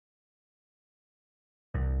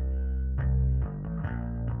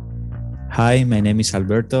Hi, my name is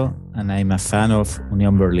Alberto, and I'm a fan of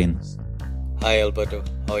Union Berlin. Hi Alberto,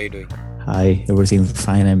 how are you doing? Hi, everything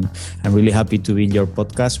fine. I'm really happy to be in your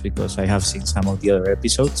podcast because I have seen some of the other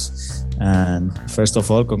episodes. And first of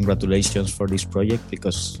all, congratulations for this project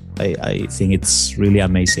because I think it's really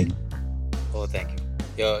amazing. Oh, thank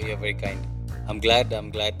you. You're very kind. I'm glad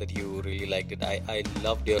that you really liked it. I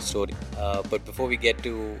loved your story. But before we get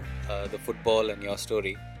to the football and your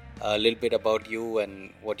story, a little bit about you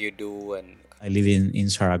and what you do. And I live in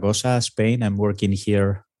Zaragoza, Spain. I'm working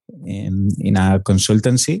here in a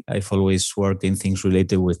consultancy. I've always worked in things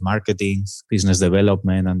related with marketing, business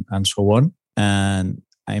development, and so on. And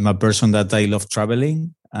I'm a person that I love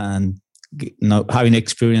traveling and having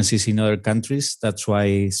experiences in other countries. That's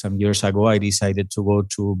why some years ago I decided to go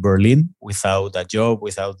to Berlin without a job,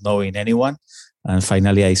 without knowing anyone. And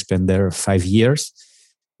finally, I spent there 5 years.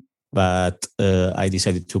 But I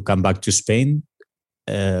decided to come back to Spain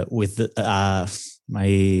with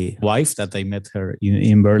my wife that I met her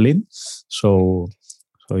in Berlin. So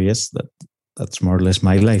yes, that's more or less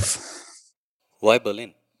my life. Why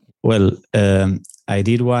Berlin? Well, I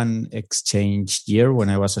did one exchange year when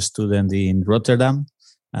I was a student in Rotterdam,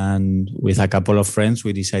 and with a couple of friends,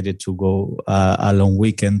 we decided to go a long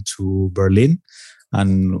weekend to Berlin.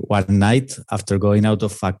 And one night, after going out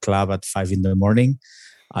of a club at 5 a.m,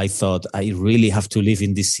 I thought I really have to live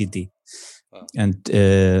in this city. Wow. And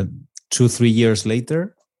 2-3 years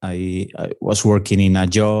later, I was working in a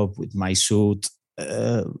job with my suit,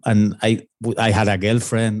 and I had a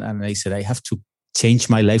girlfriend, and I said I have to change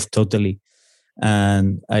my life totally.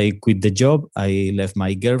 And I quit the job. I left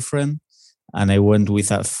my girlfriend, and I went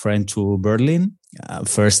with a friend to Berlin.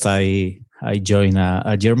 First, I joined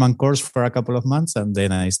a German course for a couple of months, and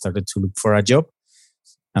then I started to look for a job.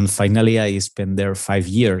 And finally, I spent there 5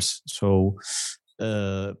 years. So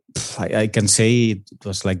I can say it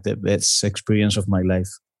was like the best experience of my life.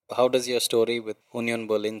 How does your story with Union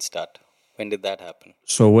Berlin start? When did that happen?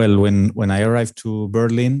 So, well, when I arrived to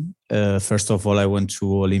Berlin, first of all, I went to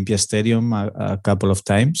Olympia Stadium a couple of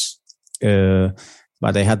times.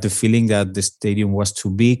 But I had the feeling that the stadium was too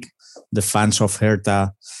big. The fans of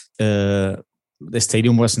Hertha, the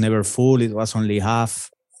stadium was never full. It was only half.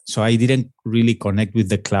 So I didn't really connect with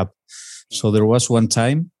the club. So there was one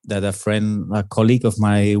time that a colleague of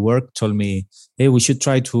my work told me, hey, we should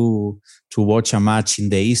try to watch a match in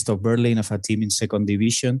the east of Berlin of a team in second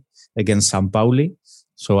division against St. Pauli.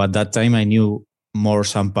 So at that time, I knew more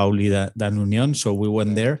St. Pauli than Union. So we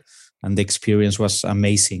went there, and the experience was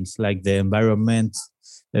amazing. Like the environment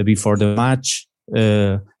before the match,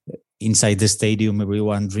 inside the stadium,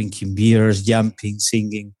 everyone drinking beers, jumping,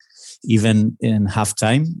 singing. Even in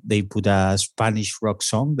halftime, they put a Spanish rock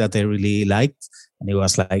song that I really liked. And it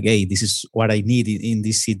was like, hey, this is what I need in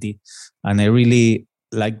this city. And I really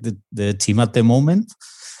liked the team at the moment.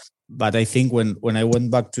 But I think when I went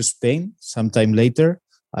back to Spain sometime later,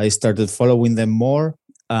 I started following them more.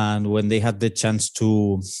 And when they had the chance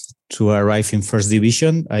to arrive in first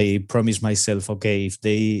division, I promised myself, okay, if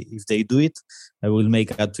they do it, I will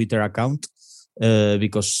make a Twitter account.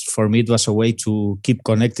 Because for me, it was a way to keep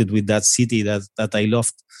connected with that city that I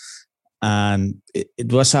loved. And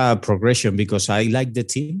it was a progression because I liked the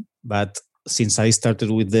team. But since I started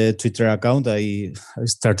with the Twitter account, I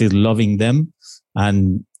started loving them.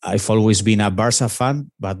 And I've always been a Barca fan,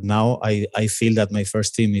 but now I feel that my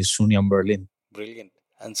first team is Union Berlin. Brilliant.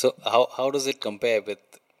 And so how does it compare with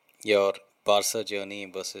your Barca journey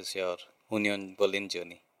versus your Union Berlin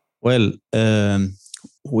journey? Well,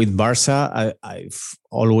 with Barca, I've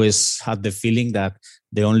always had the feeling that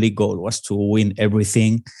the only goal was to win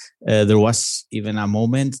everything. There was even a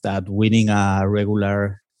moment that winning a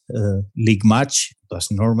regular league match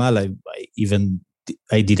was normal.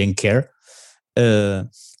 I didn't care.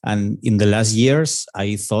 And in the last years,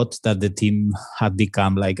 I thought that the team had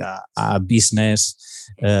become like a business.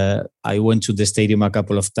 I went to the stadium a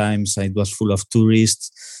couple of times. It was full of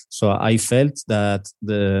tourists. So I felt that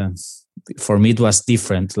for me, it was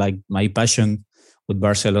different. Like my passion with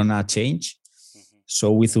Barcelona changed. Mm-hmm.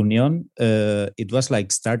 So with Union, it was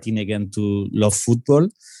like starting again to love football.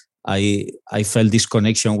 I felt this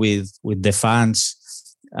connection with the fans.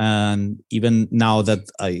 And even now that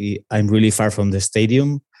I'm really far from the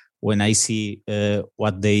stadium, when I see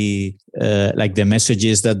what they like the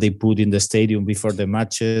messages that they put in the stadium before the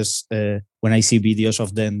matches, when I see videos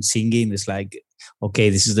of them singing, it's like,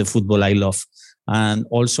 okay, this is the football I love. And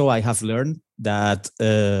also I have learned that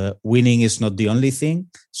winning is not the only thing.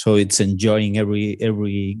 So it's enjoying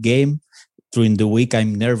every game. During the week,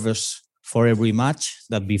 I'm nervous for every match,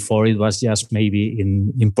 that before it was just maybe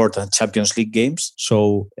in important Champions League games.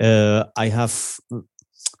 So I have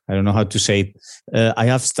I don't know how to say it. I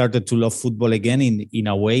have started to love football again in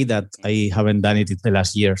a way that I haven't done it in the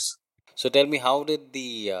last years. So tell me, how did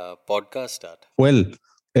the podcast start? Well,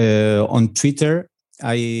 on Twitter,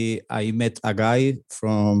 I met a guy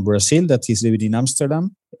from Brazil that is living in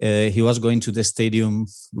Amsterdam. He was going to the stadium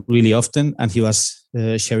really often, and he was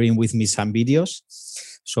sharing with me some videos.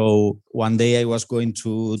 So one day I was going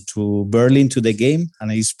to Berlin to the game,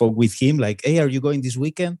 and I spoke with him like, "Hey, are you going this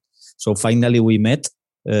weekend?" So finally we met.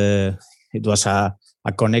 It was a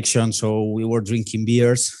connection. So we were drinking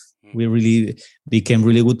beers. We really became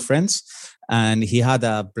really good friends. And he had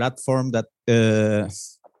a platform that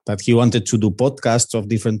he wanted to do podcasts of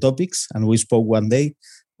different topics. And we spoke one day.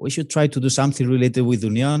 We should try to do something related with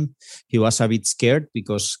Union. He was a bit scared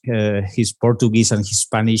because his Portuguese and his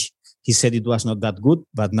Spanish, he said it was not that good,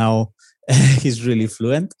 but now he's really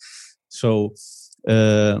fluent. So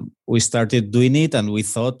we started doing it, and we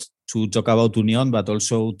thought to talk about Union, but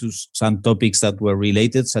also to some topics that were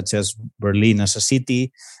related, such as Berlin as a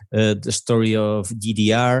city, the story of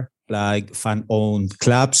GDR, like fan-owned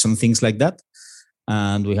clubs and things like that.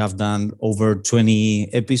 And we have done over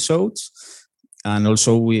 20 episodes. And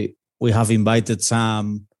also we have invited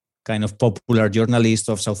some kind of popular journalists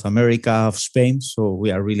of South America, of Spain. So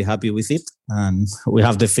we are really happy with it. And we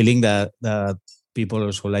have the feeling that people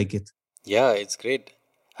also like it. Yeah, it's great.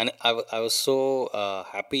 And I was so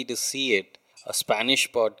happy to see it, a Spanish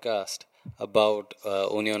podcast about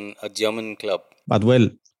Union, a German club. But well,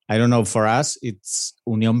 I don't know, for us, it's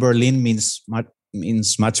Union Berlin means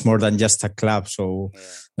much more than just a club. So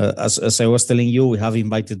as I was telling you, we have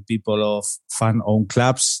invited people of fan-owned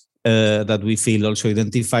clubs that we feel also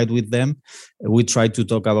identified with them. We try to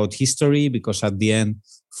talk about history because at the end,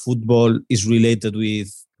 football is related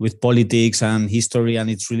with politics and history, and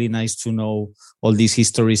it's really nice to know all these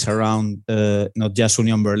histories around not just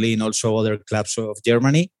Union Berlin, also other clubs of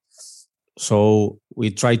Germany. So we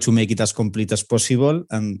try to make it as complete as possible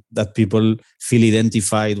and that people feel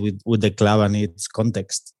identified with the club and its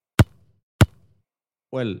context.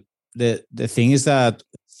 Well, the thing is that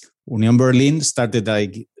Union Berlin started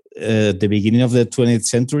like the beginning of the 20th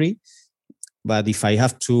century. But if I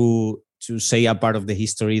have to say a part of the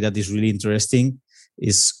history that is really interesting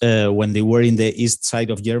is when they were in the east side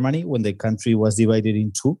of Germany, when the country was divided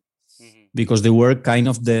in two, because they were kind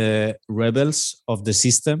of the rebels of the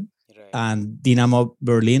system. And Dynamo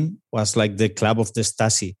Berlin was like the club of the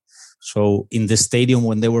Stasi. So in the stadium,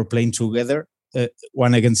 when they were playing together,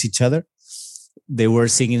 one against each other, they were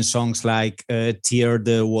singing songs like Tear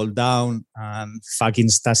the Wall Down and fucking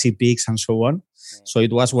Stasi Pigs and so on. So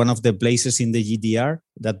it was one of the places in the GDR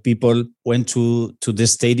that people went to the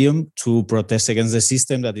stadium to protest against the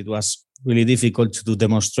system, that it was really difficult to do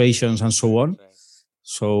demonstrations and so on.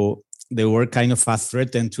 So they were kind of a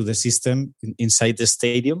threat to the system inside the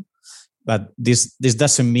stadium. But this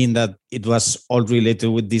doesn't mean that it was all related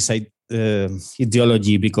with this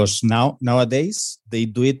ideology, because nowadays they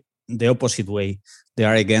do it the opposite way. They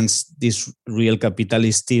are against these real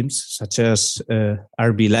capitalist teams such as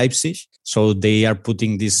RB Leipzig. So they are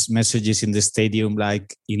putting these messages in the stadium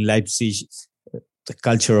like, in Leipzig, the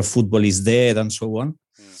culture of football is dead and so on.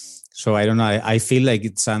 So I don't know. I feel like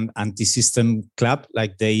it's an anti-system club.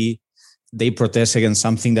 Like they protest against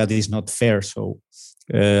something that is not fair. So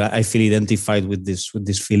I feel identified with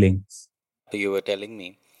this feeling. You were telling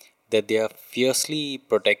me that they are fiercely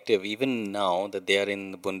protective, even now that they are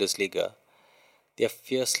in the Bundesliga. They are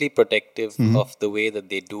fiercely protective of the way that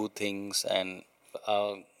they do things, and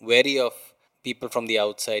are wary of people from the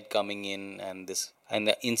outside coming in, and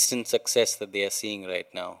the instant success that they are seeing right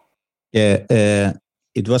now. Yeah,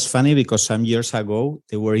 it was funny because some years ago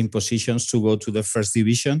they were in positions to go to the first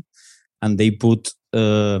division, and they put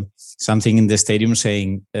something in the stadium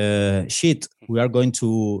saying, shit, we are going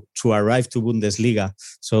to arrive to Bundesliga.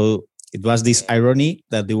 So it was this irony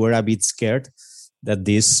that they were a bit scared that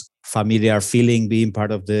this familiar feeling, being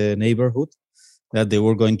part of the neighborhood, that they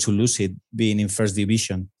were going to lose it being in first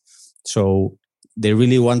division. So they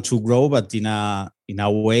really want to grow, but in a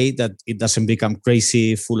way that it doesn't become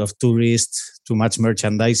crazy, full of tourists, too much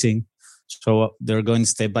merchandising. So they're going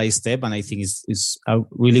step by step, and I think it's a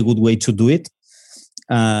really good way to do it.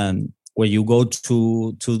 And when you go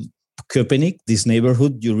to Köpenick, this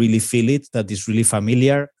neighborhood, you really feel it, that is really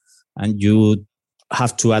familiar, and you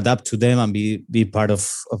have to adapt to them and be part of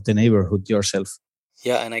the neighborhood yourself.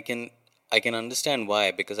 Yeah, and I can understand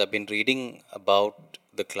why, because I've been reading about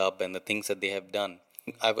the club and the things that they have done.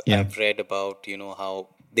 I've read about how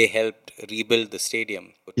they helped rebuild the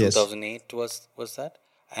stadium. 2008 was that,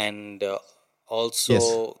 and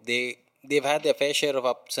also they they've had their fair share of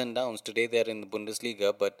ups and downs. Today they're in the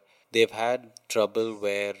Bundesliga, but they've had trouble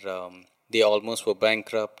where they almost were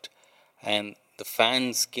bankrupt, and the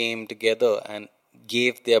fans came together and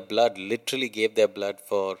gave their blood, literally gave their blood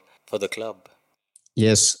for the club.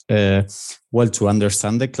 Yes. Well, to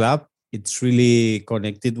understand the club, it's really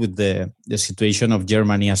connected with the situation of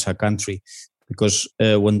Germany as a country. Because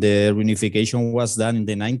when the reunification was done in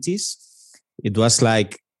the 90s, it was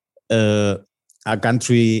like a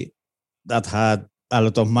country that had a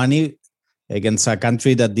lot of money against a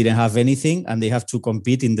country that didn't have anything, and they have to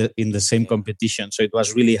compete in the same competition. So it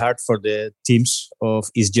was really hard for the teams of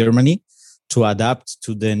East Germany to adapt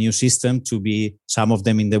to the new system, to be some of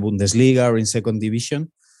them in the Bundesliga or in second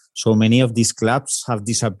division. So many of these clubs have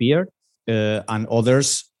disappeared, and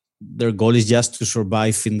others, their goal is just to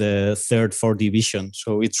survive in the third, fourth division.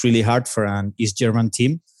 So it's really hard for an East German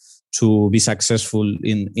team to be successful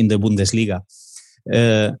in the Bundesliga.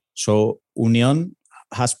 So Union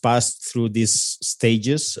has passed through these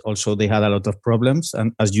stages. Also, they had a lot of problems.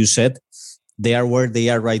 And as you said, they are where they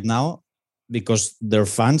are right now because their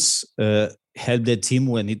fans helped the team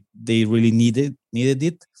when they really needed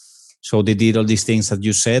it. So they did all these things that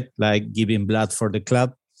you said, like giving blood for the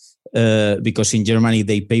club, because in Germany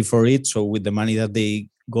they pay for it. So with the money that they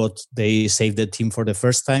got, they saved the team for the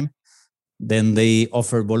first time. Then they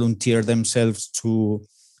volunteer themselves to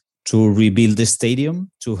rebuild the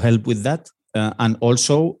stadium to help with that. And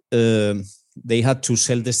also they had to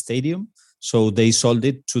sell the stadium. So they sold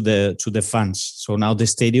it to the fans. So now the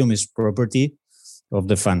stadium is property of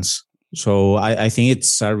the fans. So I think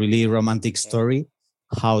it's a really romantic story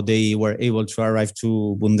how they were able to arrive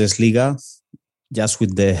to Bundesliga just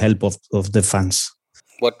with the help of the fans.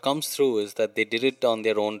 What comes through is that they did it on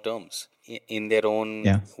their own terms, in their own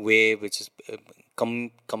way, which is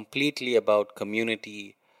completely about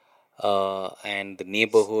community and the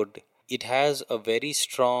neighborhood. It has a very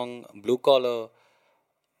strong blue-collar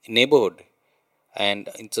neighborhood and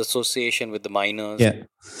its association with the miners.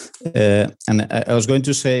 Yeah. And I was going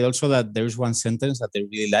to say also that there is one sentence that I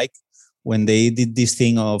really like. When they did this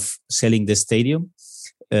thing of selling the stadium,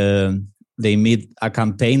 they made a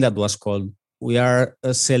campaign that was called "We are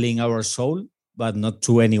selling our soul, but not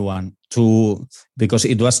to anyone," because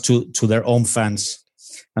it was to their own fans.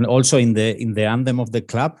 And also in the anthem of the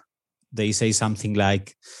club, they say something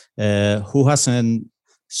like, "Who hasn't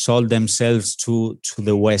sold themselves to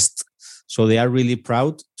the West?" So they are really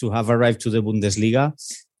proud to have arrived to the Bundesliga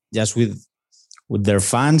just with their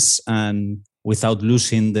fans and without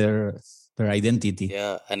losing their identity.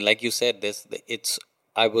 Yeah, and like you said,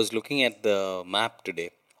 I was looking at the map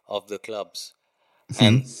today of the clubs,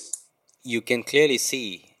 and you can clearly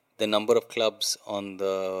see the number of clubs on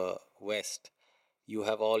the West. You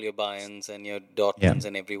have all your Bayerns and your Dortmunds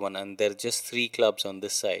and everyone, and there are just 3 clubs on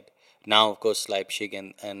this side. Now, of course, Leipzig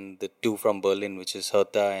and the 2 from Berlin, which is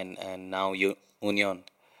Hertha and now Union.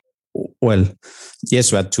 Well,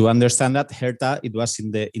 yes, but to understand that, Hertha, it was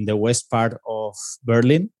in the west part of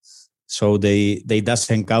Berlin, so they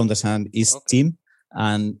doesn't count as an East team,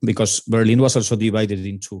 and because Berlin was also divided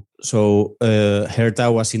in 2. So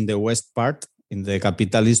Hertha was in the west part, in the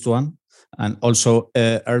capitalist one, and also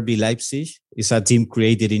RB Leipzig is a team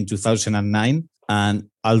created in 2009. And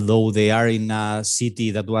although they are in a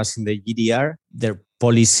city that was in the GDR, their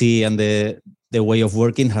policy and the way of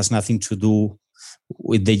working has nothing to do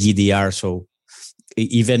with the GDR. So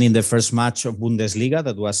even in the first match of Bundesliga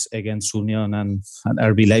that was against Union and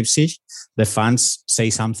RB Leipzig, the fans say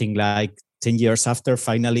something like 10 years after,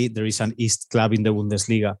 finally, there is an East club in the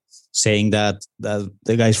Bundesliga, saying that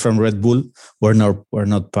the guys from Red Bull were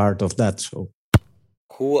not part of that. So,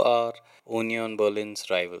 who are Union Berlin's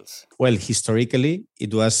rivals? Well, historically,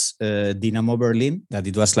 it was Dynamo Berlin, that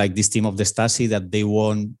it was like this team of the Stasi that they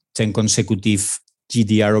won 10 consecutive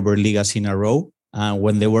GDR Oberligas in a row. And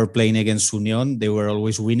when they were playing against Union, they were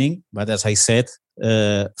always winning. But as I said,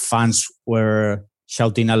 fans were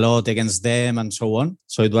shouting a lot against them and so on.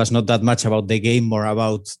 So it was not that much about the game, more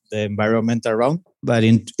about the environment around. But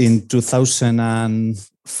in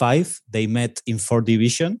 2005, they met in 4th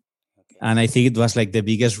division. And I think it was like the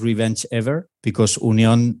biggest revenge ever because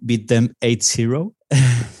Union beat them 8-0.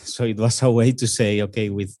 So it was a way to say, okay,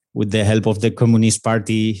 with the help of the Communist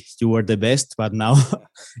Party, you were the best, but now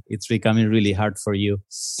it's becoming really hard for you.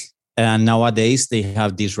 And nowadays they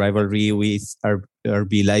have this rivalry with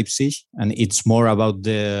RB Leipzig, and it's more about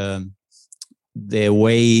the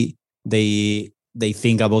way they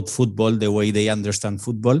think about football, the way they understand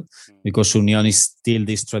football, because Union is still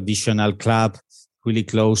this traditional club, really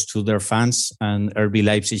close to their fans, and RB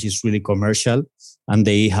Leipzig is really commercial, and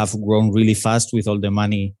they have grown really fast with all the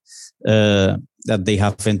money that they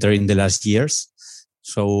have entered in the last years.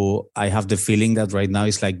 So I have the feeling that right now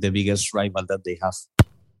it's like the biggest rival that they have.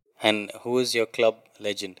 And who is your club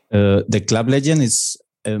legend? The club legend is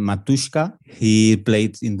Matushka. He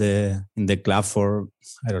played in the club for,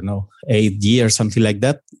 I don't know, 8 years, something like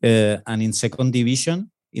that. And in second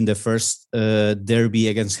division, in the first derby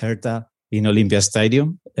against Hertha in Olympia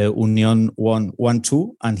Stadium, Union won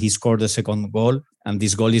 1-2, and he scored the second goal. And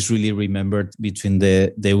this goal is really remembered between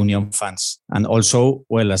the Union fans. And also,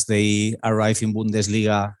 well, as they arrived in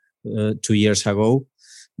Bundesliga 2 years ago,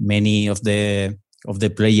 many of the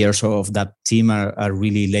players of that team are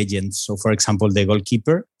really legends. So, for example, the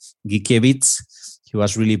goalkeeper, Gikiewicz, he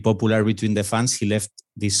was really popular between the fans. He left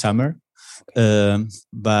this summer,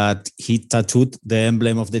 but he tattooed the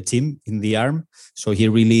emblem of the team in the arm. So he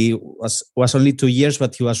really was only 2 years,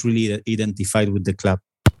 but he was really identified with the club.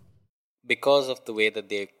 Because of the way that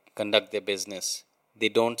they conduct their business, they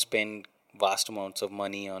don't spend vast amounts of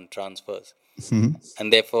money on transfers. Mm-hmm.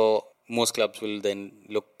 And therefore, most clubs will then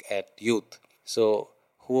look at youth. So,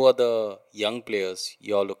 who are the young players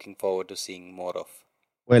you're looking forward to seeing more of?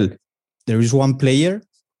 Well, there is one player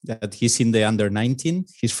that he's in the under-19.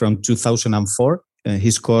 He's from 2004.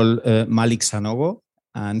 He's called Malik Sanogo,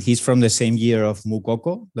 and he's from the same year of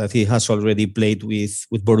Moukoko that he has already played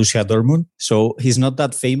with Borussia Dortmund. So he's not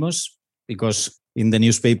that famous because in the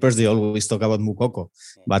newspapers they always talk about Moukoko,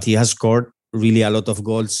 but he has scored really a lot of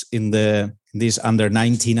goals in these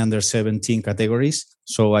under-19, under-17 categories.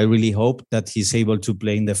 So I really hope that he's able to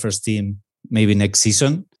play in the first team maybe next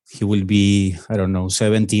season. He will be,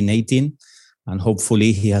 17, 18, and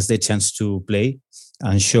hopefully he has the chance to play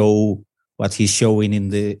and show what he's showing in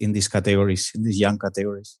these categories, in these young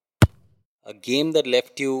categories. A game that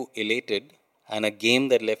left you elated and a game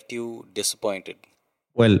that left you disappointed?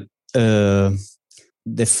 Well,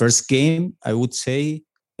 the first game, I would say,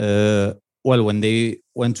 when they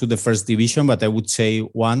went to the first division, but I would say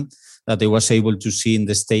one that I was able to see in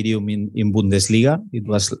the stadium in Bundesliga. It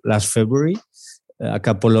was last February. A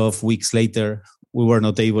couple of weeks later, we were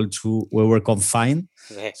not able to, we were confined.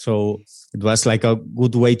 Right. So it was like a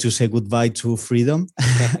good way to say goodbye to freedom.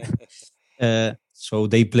 So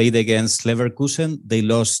they played against Leverkusen. They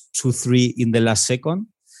lost 2-3 in the last second,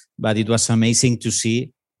 but it was amazing to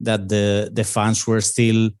see that the fans were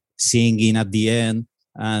still singing at the end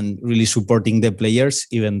and really supporting the players,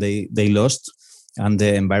 even they lost, and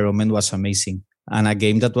the environment was amazing. And a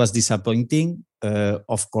game that was disappointing,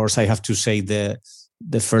 of course, I have to say the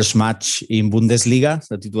first match in Bundesliga,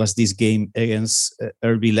 that it was this game against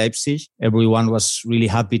RB Leipzig. Everyone was really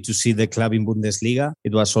happy to see the club in Bundesliga.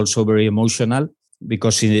 It was also very emotional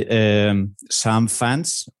because some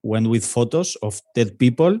fans went with photos of dead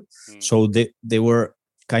people, so they were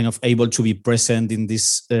kind of able to be present in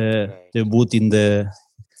this debut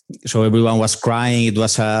so everyone was crying. It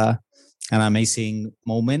was an amazing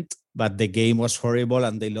moment, but the game was horrible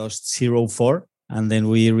and they lost 0-4. And then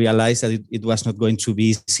we realized that it was not going to be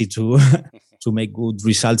easy to make good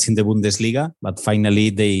results in the Bundesliga. But finally,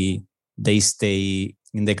 they stay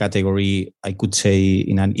in the category, I could say,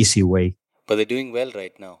 in an easy way. But they're doing well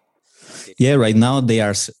right now. Yeah, right now they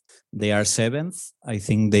are seventh. I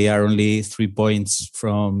think they are only 3 points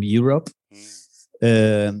from Europe.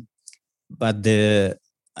 But the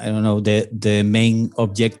main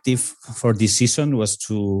objective for this season was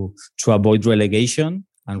to avoid relegation.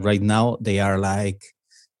 And right now they are like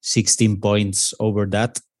 16 points over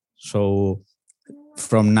that. So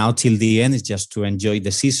from now till the end, it's just to enjoy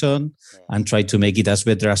the season and try to make it as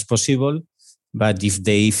better as possible. But if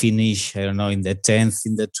they finish, in the 10th,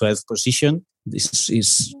 in the 12th position, this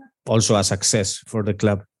is also a success for the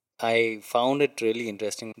club. I found it really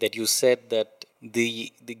interesting that you said that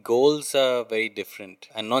the goals are very different,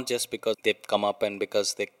 and not just because they've come up and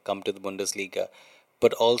because they come to the Bundesliga,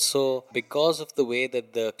 but also because of the way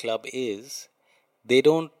that the club is, they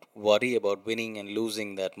don't worry about winning and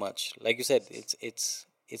losing that much. Like you said, it's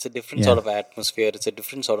a different sort of atmosphere. It's a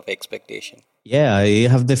different sort of expectation. Yeah, I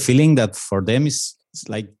have the feeling that for them it's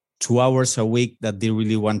like 2 hours a week that they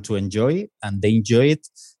really want to enjoy, and they enjoy it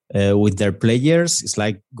with their players. It's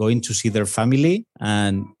like going to see their family,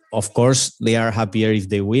 and of course they are happier if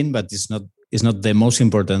they win, but it's not the most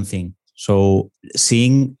important thing. So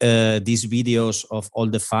seeing these videos of all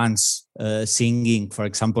the fans singing, for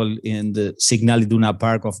example, in the Signal Iduna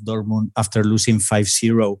Park of Dortmund after losing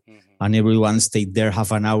 5-0, and everyone stayed there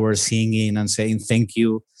half an hour singing and saying, thank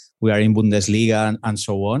you, we are in Bundesliga, and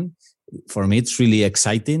so on. For me, it's really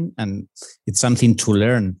exciting, and it's something to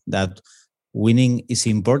learn that winning is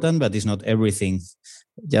important, but it's not everything.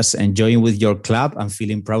 Just enjoying with your club and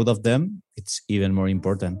feeling proud of them, it's even more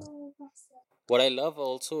important. What I love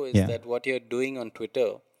also is Yeah. that what you're doing on Twitter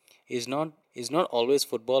is not always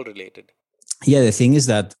football related. Yeah, the thing is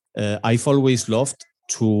that I've always loved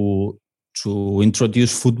to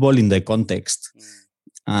introduce football in the context.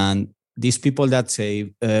 And these people that say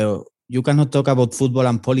you cannot talk about football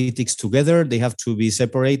and politics together, they have to be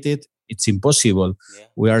separated, it's impossible. Yeah.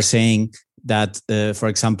 We are saying that, for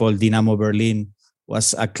example, Dynamo Berlin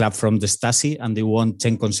was a club from the Stasi and they won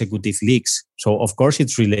 10 consecutive leagues. So, of course,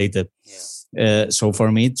 it's related. Yeah. So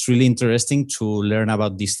for me, it's really interesting to learn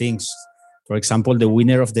about these things. For example, the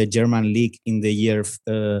winner of the German league in the year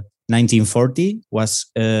 1940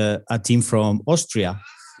 was a team from Austria.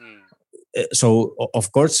 So,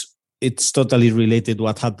 of course, it's totally related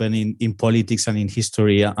what happened in politics and in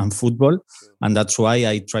history and football. And that's why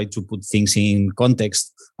I try to put things in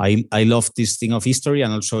context. I love this thing of history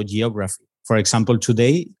and also geography. For example,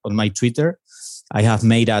 today on my Twitter, I have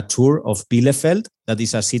made a tour of Bielefeld. That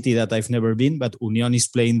is a city that I've never been, but Union is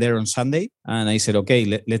playing there on Sunday. And I said,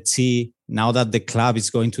 okay, let's see, now that the club is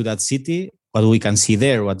going to that city, what we can see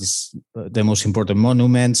there, what is the most important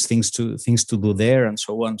monuments, things to do there, and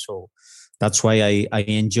so on. So that's why I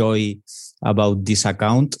enjoy about this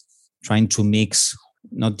account, trying to mix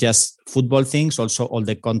not just football things, also all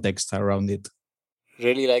the context around it.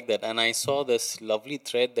 Really like that. And I saw this lovely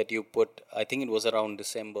thread that you put, I think it was around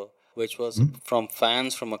December, which was from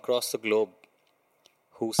fans from across the globe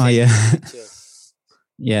who sent you pictures.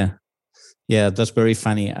 Yeah, that's very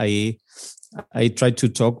funny. I tried to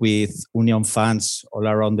talk with Union fans all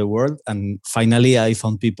around the world, and finally I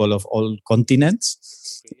found people of all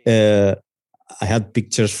continents. I had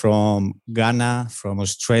pictures from Ghana, from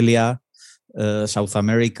Australia, South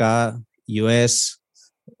America, US,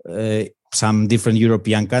 some different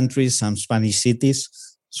European countries, some Spanish cities.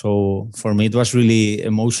 So for me, it was really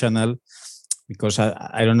emotional because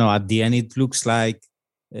I don't know, at the end, it looks like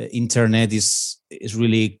internet is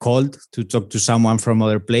really cold to talk to someone from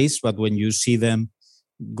other place. But when you see them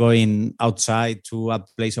going outside to a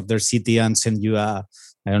place of their city and send you a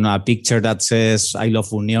picture that says "I love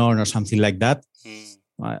Union" or something like that,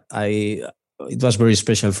 it was very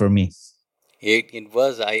special for me. It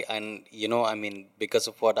was. Because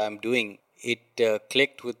of what I'm doing, it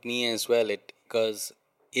clicked with me as well. Because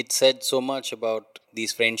it said so much about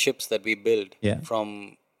these friendships that we build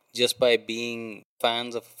from just by being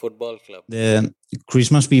fans of a football club. The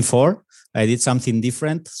Christmas before, I did something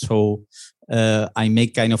different. So I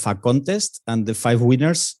made kind of a contest, and the 5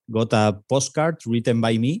 winners got a postcard written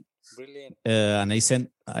by me. Brilliant. And I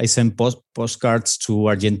sent postcards to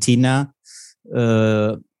Argentina,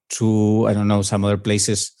 to, I don't know, some other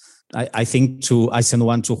places. I think I sent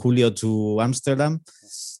one to Julio to Amsterdam.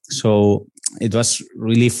 So it was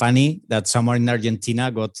really funny that someone in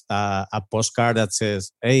Argentina got a postcard that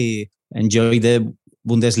says, "Hey, enjoy the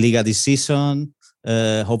Bundesliga this season.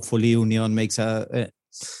 Hopefully Union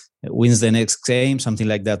wins the next game," something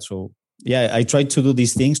like that. So yeah, I try to do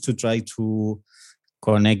these things to try to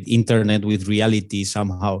connect internet with reality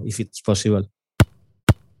somehow, if it's possible.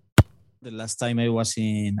 The last time I was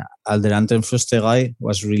in Alderanten Frostegai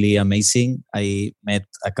was really amazing. I met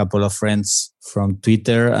a couple of friends from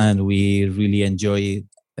Twitter and we really enjoyed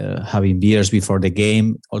having beers before the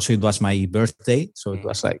game. Also, it was my birthday, so it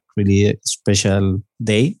was like really a special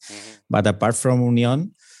day. But apart from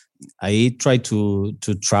Union, I try to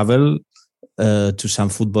travel to some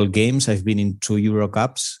football games. I've been in 2 Euro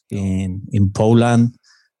Cups in Poland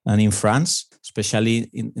and in France. Especially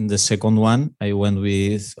in the second one, I went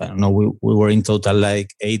with, I don't know, we were in total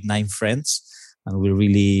like 8-9 friends, and we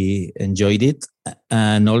really enjoyed it.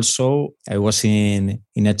 And also, I was in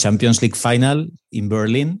a Champions League final in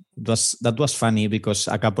Berlin. That was funny because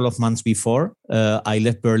a couple of months before, I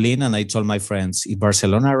left Berlin and I told my friends, if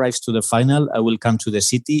Barcelona arrives to the final, I will come to the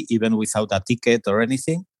city even without a ticket or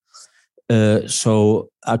anything. So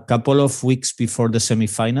a couple of weeks before the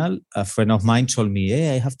semi-final, a friend of mine told me,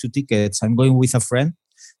 "Hey, I have 2 tickets. I'm going with a friend.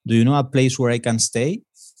 Do you know a place where I can stay?"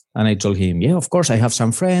 And I told him, "Yeah, of course, I have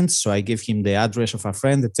some friends." So I gave him the address of a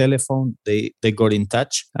friend, the telephone. They got in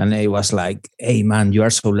touch, and I was like, "Hey, man, you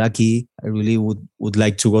are so lucky. I really would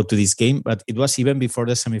like to go to this game." But it was even before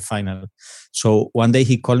the semi-final. So one day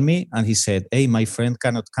he called me and he said, "Hey, my friend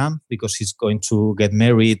cannot come because he's going to get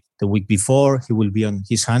married the week before. He will be on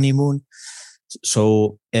his honeymoon.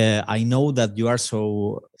 So I know that you are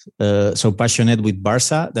so passionate with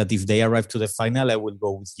Barca that if they arrive to the final, I will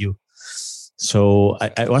go with you." So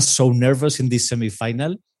I was so nervous in this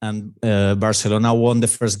semi-final, and Barcelona won the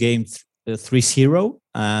first game 3-0,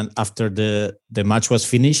 and after the match was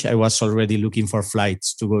finished, I was already looking for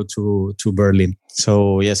flights to go to Berlin.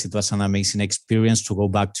 So yes, it was an amazing experience to go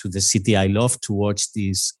back to the city I love to watch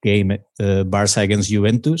this game, Barca against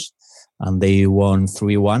Juventus, and they won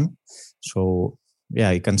 3-1. So yeah,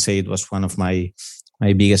 I can say it was one of my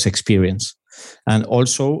biggest experience. And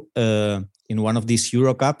also in one of these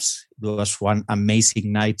Euro Cups, there was one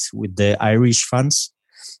amazing night with the Irish fans.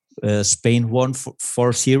 Spain won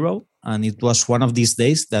 4-0, and it was one of these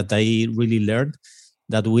days that I really learned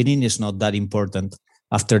that winning is not that important.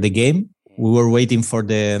 After the game, we were waiting for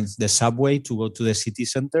the subway to go to the city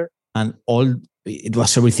center, and it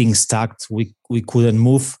was everything stacked. We couldn't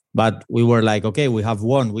move, but we were like, okay, we have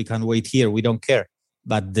won. We can wait here. We don't care.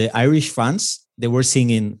 But the Irish fans, they were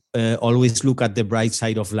singing, always look at the bright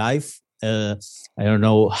side of life. I don't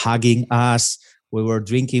know, hugging us. We were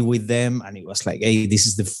drinking with them, and it was like, hey, this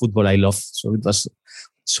is the football I love. So it was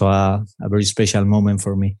a very special moment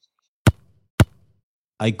for me.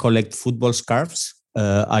 I collect football scarves.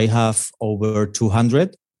 I have over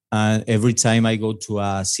 200. And every time I go to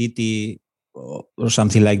a city or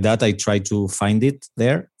something like that, I try to find it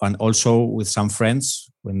there. And also with some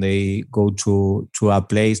friends, when they go to a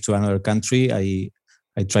place, to another country, I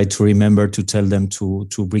try to remember to tell them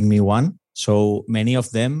to bring me one. So many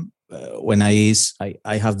of them, when I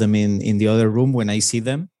have them in the other room, when I see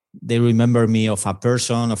them, they remember me of a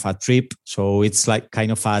person, of a trip. So it's like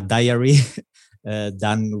kind of a diary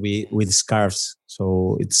done with scarves.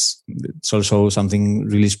 So it's also something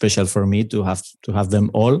really special for me to have them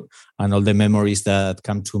all, and all the memories that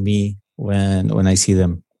come to me when I see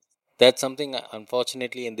them. That's something,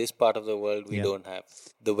 unfortunately, in this part of the world we don't have.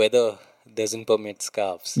 The weather doesn't permit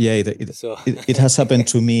scarves. Yeah, it has happened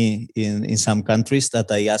to me in some countries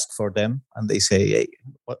that I ask for them, and they say, hey,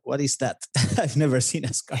 what is that? I've never seen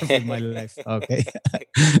a scarf in my life. Okay.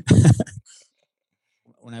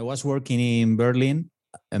 When I was working in Berlin,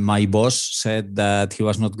 my boss said that he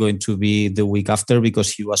was not going to be the week after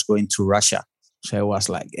because he was going to Russia. So I was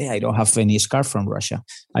like, hey, I don't have any scarf from Russia.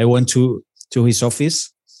 I went to his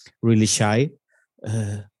office, really shy.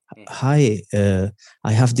 Hi,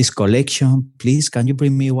 I have this collection. Please, can you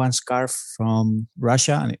bring me one scarf from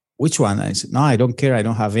Russia? And which one? I said, no, I don't care. I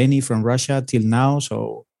don't have any from Russia till now.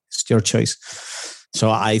 So it's your choice.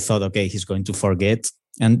 So I thought, okay, he's going to forget.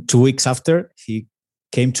 And 2 weeks after, he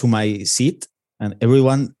came to my seat and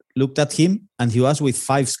everyone looked at him, and he was with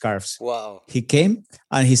 5 scarves. Wow. He came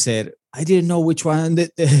and he said, I didn't know which one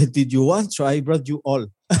did you want, so I brought you all.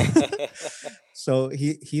 So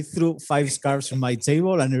he threw 5 scarves on my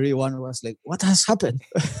table, and everyone was like, what has happened?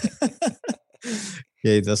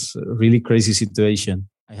 Yeah, it was a really crazy situation.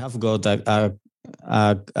 I have got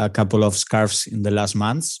a couple of scarves in the last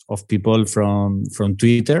months of people from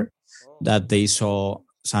Twitter that they saw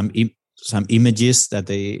some images that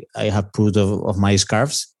I have put of my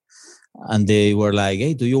scarves, and they were like,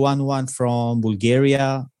 hey, do you want one from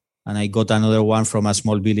Bulgaria? And I got another one from a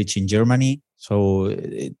small village in Germany. So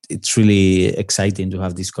it's really exciting to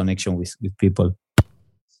have this connection with people.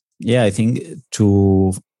 Yeah, I think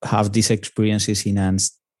to have these experiences in a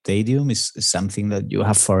stadium is something that you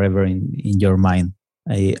have forever in your mind.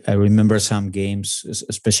 I remember some games,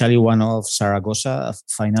 especially one of Zaragoza, a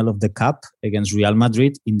final of the Cup against Real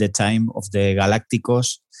Madrid in the time of the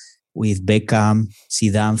Galácticos with Beckham,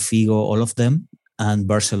 Zidane, Figo, all of them. And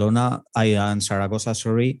Zaragoza,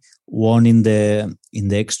 won in the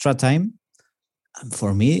extra time. And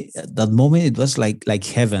for me, at that moment, it was like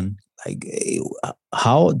heaven. Like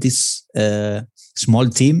how this small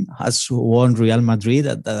team has won Real Madrid.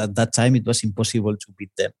 At that time, it was impossible to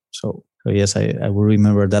beat them. So yes, I will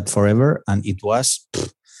remember that forever. And it was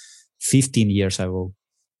 15 years ago.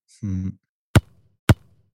 The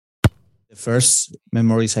first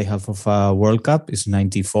memories I have of a World Cup is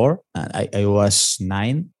 94. And I was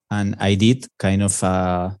 9, and I did kind of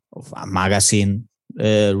a magazine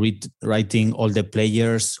writing all the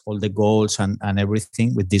players, all the goals and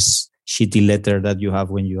everything with this shitty letter that you have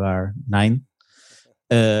when you are 9.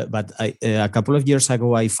 But a couple of years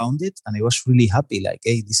ago, I found it and I was really happy. Like,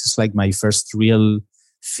 hey, this is like my first real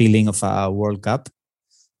feeling of a World Cup.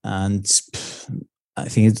 And I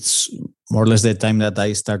think it's more or less the time that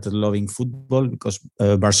I started loving football, because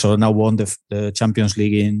Barcelona won the Champions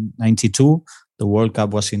League in 92. The World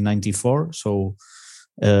Cup was in 94. So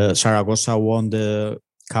Zaragoza won the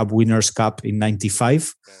Cup Winners' Cup in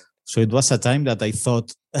 95. So it was a time that I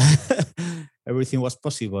thought everything was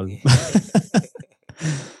possible.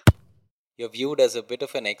 You're viewed as a bit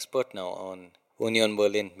of an expert now on Union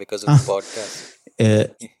Berlin because of the podcast.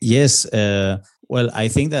 Yes. Well, I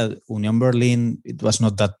think that Union Berlin, it was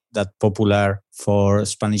not that popular for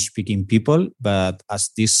Spanish-speaking people, but as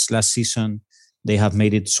this last season they have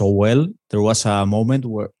made it so well, there was a moment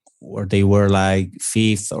where they were like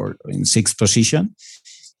fifth or in sixth position,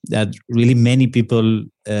 that really many people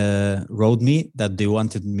wrote me that they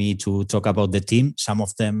wanted me to talk about the team. Some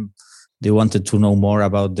of them, they wanted to know more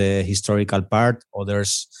about the historical part,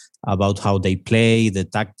 others about how they play, the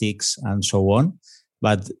tactics, and so on.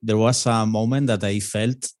 But there was a moment that I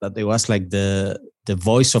felt that it was like the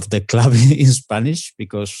voice of the club in Spanish,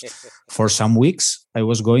 because for some weeks I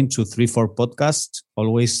was going to 3-4 podcasts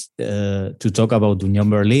always to talk about Union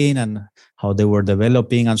Berlin and how they were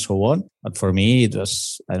developing and so on. But for me, it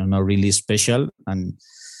was, I don't know, really special. And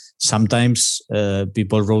sometimes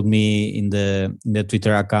people wrote me in the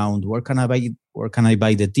Twitter account, where can I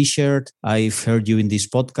buy the t-shirt? I've heard you in this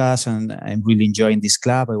podcast and I'm really enjoying this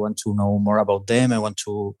club. I want to know more about them. I want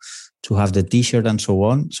to have the t-shirt and so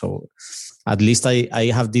on. So at least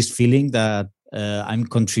I have this feeling that I'm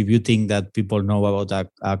contributing, that people know about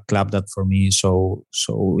a club that for me is so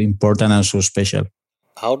important and so special.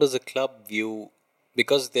 How does the club view,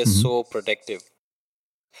 because they're so protective,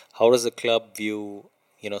 how does the club view,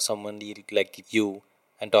 somebody like you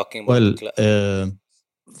and talking about the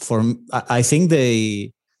club? I think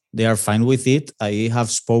they are fine with it. I have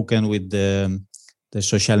spoken with the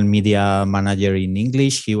social media manager in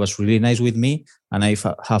English. He was really nice with me. And I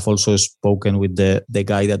have also spoken with the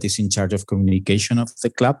guy that is in charge of communication of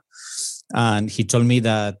the club. And he told me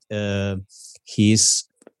that he's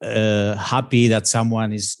happy that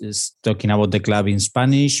someone is talking about the club in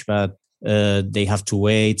Spanish, but they have to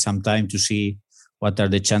wait some time to see what are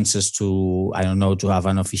the chances to, I don't know, to have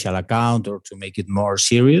an official account or to make it more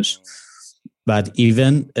serious. But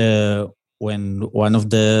even when one of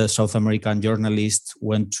the South American journalists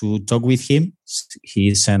went to talk with him,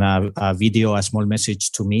 he sent a video, a small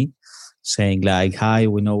message to me saying like, hi,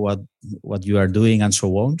 we know what you are doing and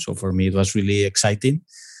so on. So for me, it was really exciting.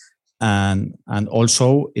 And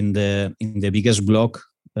also in the biggest blog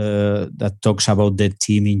that talks about the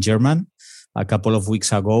team in German, a couple of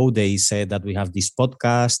weeks ago, they said that we have this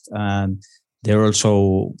podcast and we're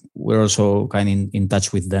also kind of in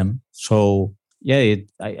touch with them. So yeah,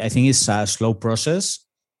 I think it's a slow process,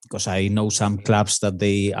 because I know some clubs that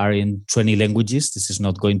they are in 20 languages. This is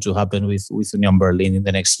not going to happen with Union Berlin in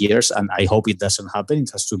the next years. And I hope it doesn't happen. It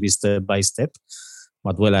has to be step by step.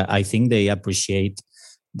 But well, I think they appreciate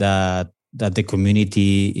that the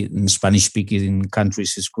community in Spanish-speaking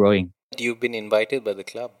countries is growing. You've been invited by the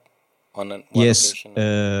club on one yes,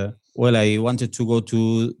 occasion. Well, I wanted to go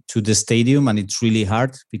to the stadium, and it's really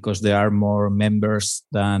hard because there are more members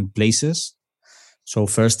than places. So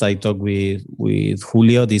first I talked with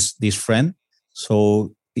Julio, this friend.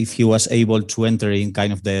 So if he was able to enter in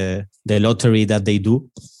kind of the lottery that they do,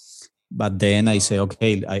 but then I say,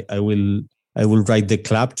 okay, I will write the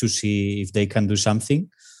club to see if they can do something.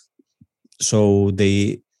 So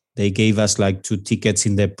they gave us like 2 tickets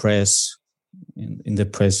in the press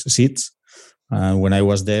seats. When I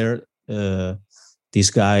was there, this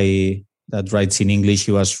guy that writes in English,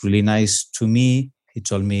 he was really nice to me. He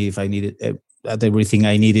told me if I needed that everything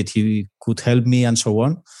I needed, he could help me and so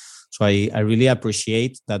on. So I really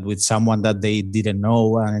appreciate that with someone that they didn't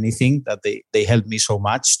know and anything, that they helped me so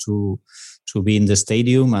much to be in the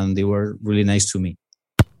stadium, and they were really nice to me.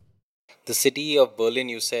 The city of Berlin,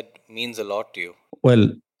 you said, means a lot to you.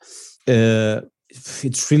 Well,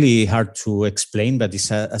 it's really hard to explain, but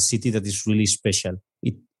it's a city that is really special.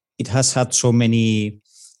 It has had so many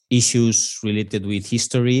issues related with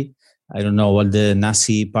history. I don't know, all the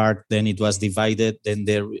Nazi part, then it was divided, then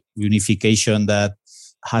the unification that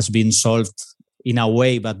has been solved in a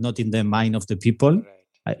way, but not in the mind of the people.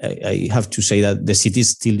 Right. I have to say that the city is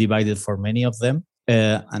still divided for many of them.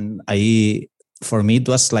 For me, it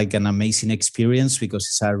was like an amazing experience because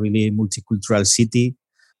it's a really multicultural city.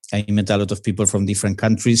 I met a lot of people from different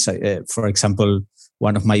countries. For example,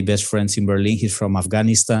 one of my best friends in Berlin, he's from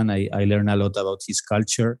Afghanistan. I learned a lot about his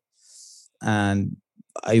culture. And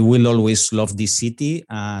I will always love this city,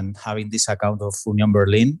 and having this account of Union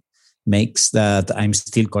Berlin makes that I'm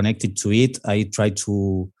still connected to it. I try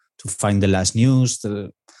to find the last news,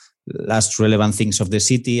 the last relevant things of the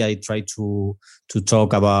city. I try to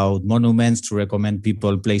talk about monuments, to recommend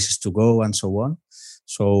people places to go and so on.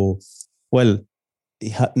 So, well,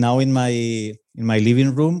 now in my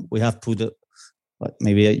living room, we have put,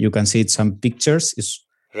 maybe you can see it, some pictures. It's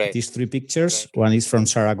right. These 3 pictures. Right. One is from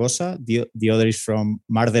Zaragoza. The other is from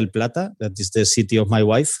Mar del Plata. That is the city of my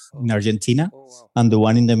wife in Argentina. Oh, wow. And the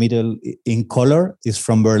one in the middle in color is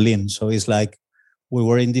from Berlin. So it's like we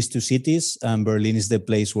were in these 2 cities, and Berlin is the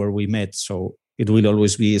place where we met. So it will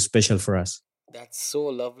always be special for us. That's so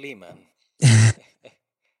lovely, man.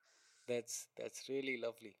 That's really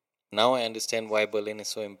lovely. Now I understand why Berlin is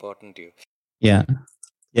so important to you. Yeah,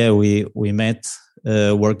 yeah. We met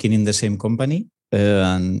working in the same company,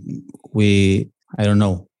 and I don't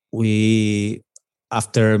know. We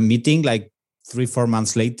after meeting like 3-4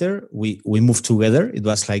 months later, we moved together. It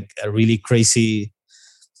was like a really crazy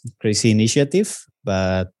initiative,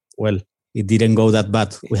 but well, it didn't go that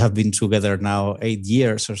bad. We have been together now 8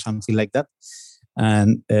 years or something like that.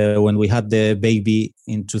 And when we had the baby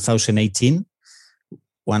in 2018,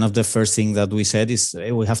 one of the first things that we said is,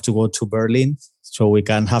 hey, we have to go to Berlin so we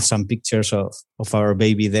can have some pictures of our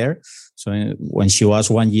baby there. So when she was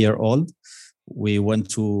 1 year old, we went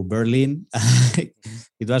to Berlin.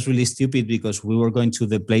 It was really stupid because we were going to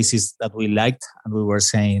the places that we liked and we were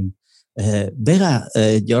saying, Vega,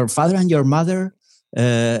 your father and your mother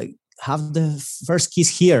have the first kiss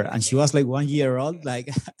here. And she was like 1 year old. Like,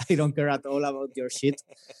 I don't care at all about your shit.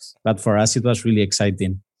 But for us, it was really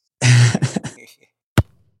exciting.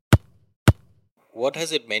 What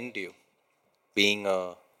has it meant to you being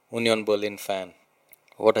a Union Berlin fan?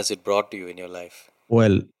 What has it brought to you in your life?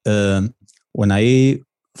 Well, when I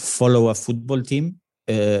follow a football team,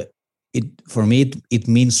 for me, it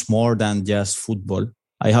means more than just football.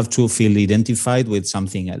 I have to feel identified with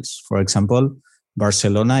something else. For example,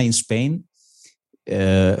 Barcelona in Spain,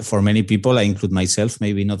 for many people, I include myself,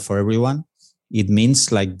 maybe not for everyone, it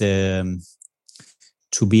means like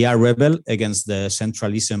to be a rebel against the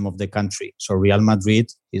centralism of the country. So Real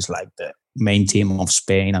Madrid is like the main team of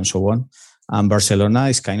Spain and so on. And Barcelona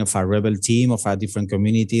is kind of a rebel team of a different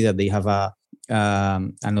community that they have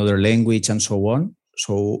another language and so on.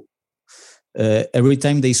 So every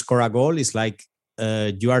time they score a goal, it's like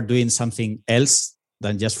you are doing something else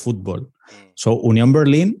than just football. So Union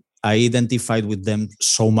Berlin, I identified with them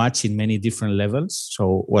so much in many different levels.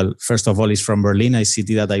 So, well, first of all, it's from Berlin, a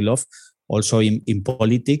city that I love. Also in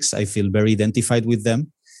politics, I feel very identified with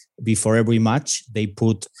them. Before every match, they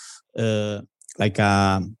put like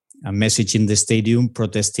a message in the stadium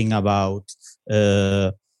protesting about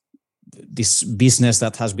this business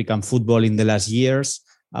that has become football in the last years,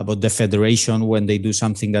 about the federation when they do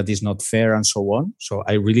something that is not fair and so on. So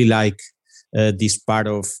I really like this part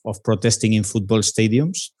of protesting in football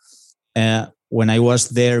stadiums. When I was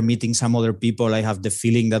there meeting some other people, I have the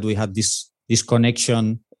feeling that we had this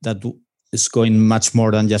connection that is going much more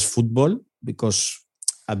than just football, because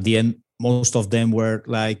at the end, most of them were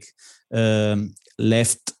like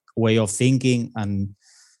left way of thinking. And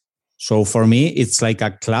so for me, it's like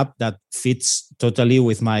a club that fits totally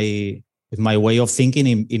with my way of thinking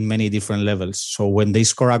in many different levels. So when they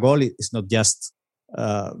score a goal, it's not just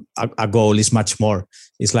a goal, it's much more.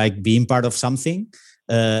 It's like being part of something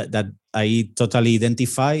that I totally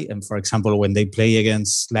identify. And for example, when they play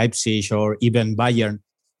against Leipzig or even Bayern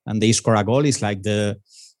and they score a goal, it's like the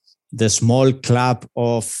small club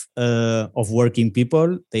of working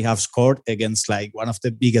people, they have scored against like one of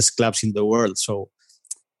the biggest clubs in the world. So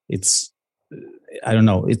it's, I don't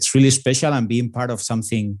know, it's really special and being part of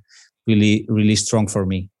something really, really strong for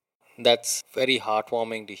me. That's very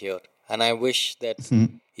heartwarming to hear. And I wish that,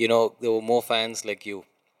 there were more fans like you.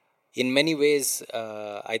 In many ways,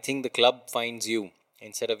 I think the club finds you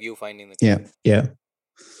instead of you finding the club.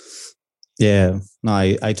 Yeah. No,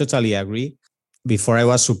 I totally agree. Before I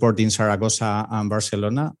was supporting Zaragoza and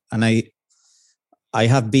Barcelona, and I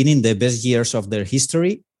have been in the best years of their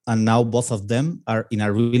history, and now both of them are in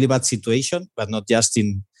a really bad situation, but not just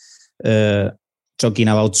in talking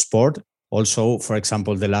about sport. Also, for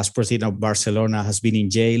example, the last president of Barcelona has been in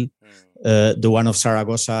jail. The one of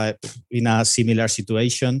Zaragoza in a similar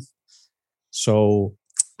situation. So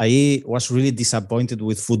I was really disappointed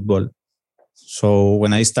with football. So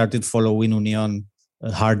when I started following Union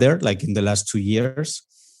harder, like in the last 2 years,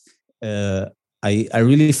 I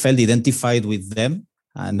really felt identified with them.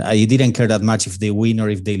 And I didn't care that much if they win or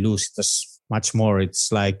if they lose. It was much more.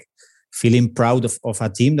 It's like feeling proud of a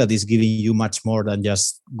team that is giving you much more than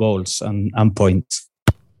just goals and points.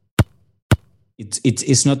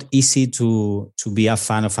 It's not easy to be a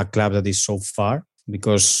fan of a club that is so far,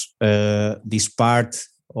 because this part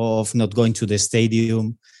of not going to the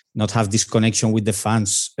stadium, not have this connection with the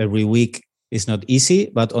fans every week is not easy.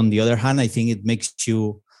 But on the other hand, I think it makes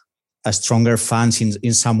you a stronger fans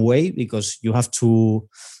in some way, because you have to,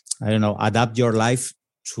 adapt your life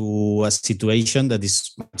to a situation that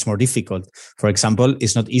is much more difficult. For example,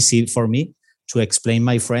 it's not easy for me to explain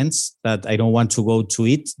my friends that I don't want to go to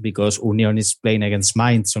eat because Union is playing against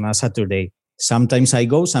Mainz on a Saturday. sometimes I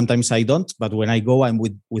go, sometimes I don't. But when I go, I'm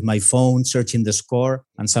with my phone searching the score,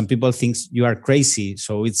 and some people think you are crazy.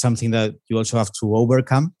 So it's something that you also have to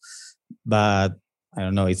overcome. But I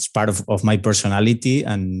don't know, it's part of my personality,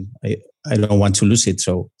 and I don't want to lose it.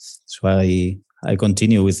 So I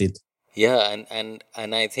continue with it. Yeah, and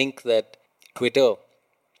I think that Twitter,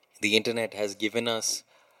 the internet, has given us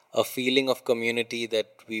a feeling of community that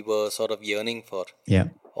we were sort of yearning for. Yeah.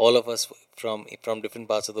 All of us from different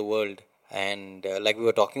parts of the world, and like we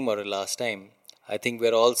were talking about it last time, I think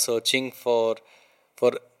we're all searching for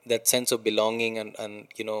that sense of belonging, and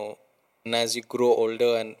and as you grow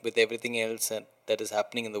older and with everything else that is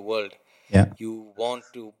happening in the world, Yeah. you want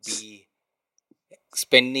to be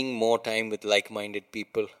spending more time with like-minded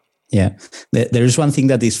people. Yeah, there is one thing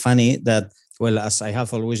that is funny that, well, as I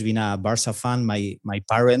have always been a Barca fan, my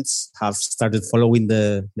parents have started following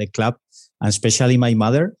the club, and especially my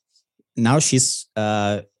mother. Now she's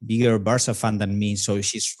a bigger Barca fan than me, so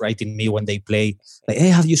she's writing me when they play, like, "Hey,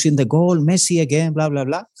 have you seen the goal? Messi again, blah blah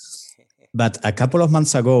blah." But a couple of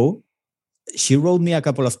months ago, she wrote me a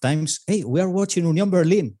couple of times, "Hey, we are watching Union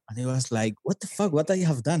Berlin," and I was like, "What the fuck? What I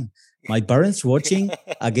have done?" My parents watching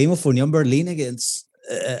a game of Union Berlin against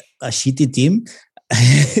a shitty team,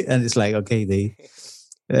 and it's like, okay,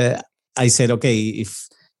 I said, okay,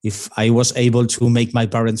 if I was able to make my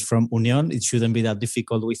parents from Union, it shouldn't be that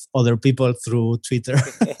difficult with other people through Twitter.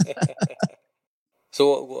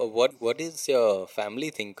 So what is your family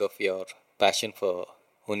think of your passion for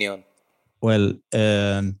Union? Well,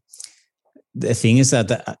 the thing is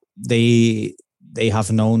that they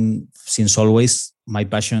have known since always my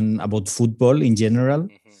passion about football in general.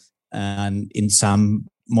 And in some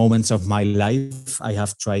moments of my life, I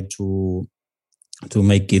have tried to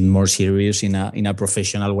make it more serious in a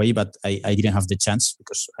professional way, but I didn't have the chance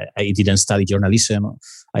because I didn't study journalism.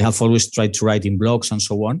 I have always tried to write in blogs and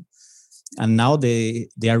so on. And now they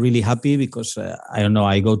are really happy because I don't know,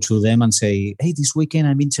 I go to them and say, "Hey, this weekend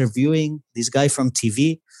I'm interviewing this guy from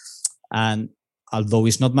TV," and although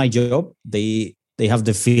it's not my job, they have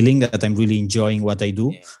the feeling that I'm really enjoying what I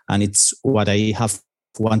do, and it's what I have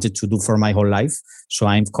wanted to do for my whole life. So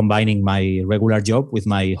I'm combining my regular job with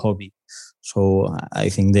my hobby. So I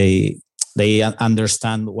think they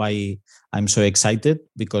understand why I'm so excited,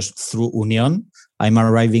 because through Union, I'm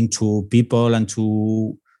arriving to people and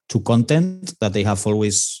to content that they have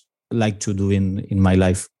always liked to do in my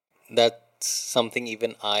life. That's something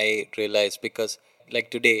even I realized, because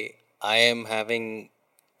like today, I am having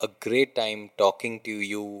a great time talking to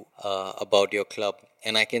you about your club,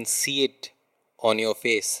 and I can see it on your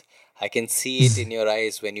face. I can see it in your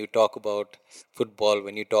eyes when you talk about football,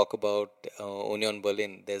 when you talk about Union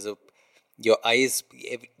Berlin. Your eyes,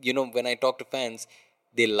 when I talk to fans,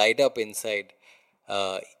 they light up inside.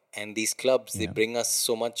 And these clubs, they bring us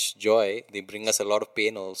so much joy. They bring us a lot of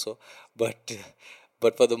pain also. But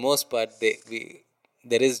for the most part,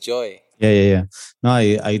 there is joy. Yeah. No,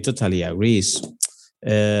 I totally agree.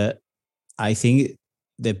 I think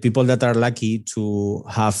the people that are lucky to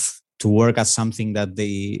have to work at something that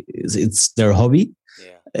it's their hobby.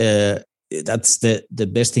 That's the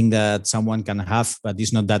best thing that someone can have, but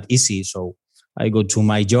it's not that easy. So I go to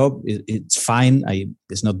my job. It's fine.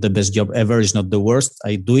 It's not the best job ever. It's not the worst.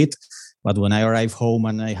 I do it. But when I arrive home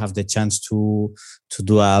and I have the chance to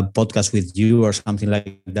do a podcast with you or something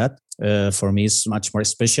like that, for me, it's much more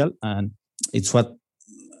special. And it's what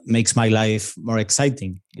makes my life more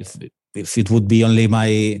exciting. If it would be only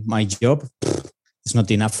my job, it's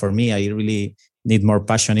not enough for me. I really need more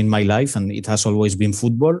passion in my life, and it has always been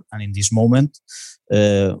football. And in this moment,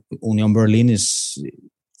 Union Berlin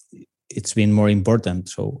it's been more important.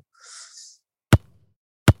 So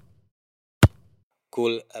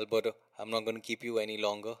cool, Alberto. I'm not going to keep you any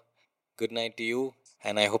longer. Good night to you,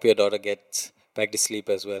 and I hope your daughter gets back to sleep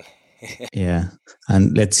as well. Yeah,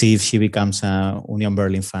 and let's see if she becomes a Union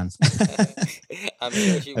Berlin fan. I'm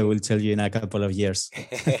sure she will. I will tell you in a couple of years.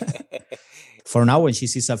 For now, when she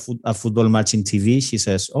sees a football match in TV, she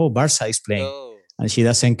says, "Oh, Barca is playing." Oh. And she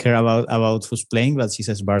doesn't care about who's playing, but she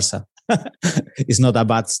says Barca. It's not a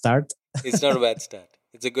bad start. It's not a bad start.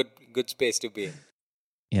 It's a good space to be in.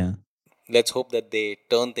 Yeah. Let's hope that they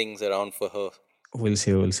turn things around for her. We'll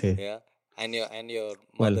see. Yeah. And your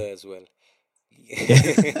mother as well.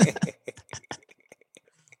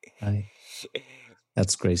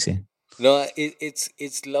 That's crazy. No,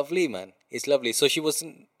 it's lovely, man. It's lovely. So she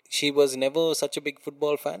was never such a big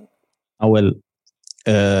football fan? Well,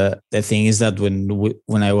 the thing is that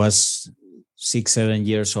when I was 6-7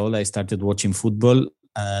 years old, I started watching football,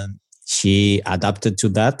 and she adapted to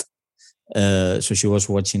that. So she was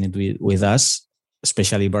watching it with us,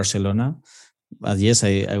 especially Barcelona. But yes,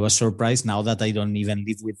 I was surprised now that I don't even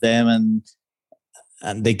live with them,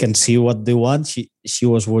 and they can see what they want. She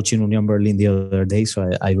was watching Union Berlin the other day, so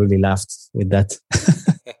I really laughed with that.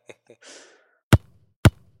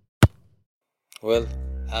 Well,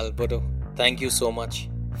 Alberto, thank you so much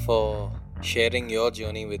for sharing your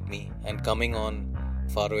journey with me and coming on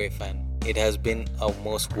Faraway Fan. It has been a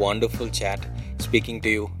most wonderful chat speaking to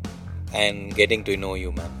you and getting to know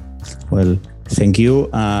you, man. Well, thank you.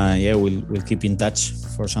 Yeah, we'll keep in touch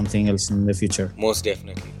for something else in the future. Most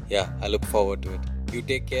definitely. Yeah, I look forward to it. You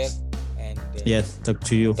take care and yeah, talk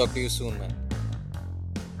to you soon, man.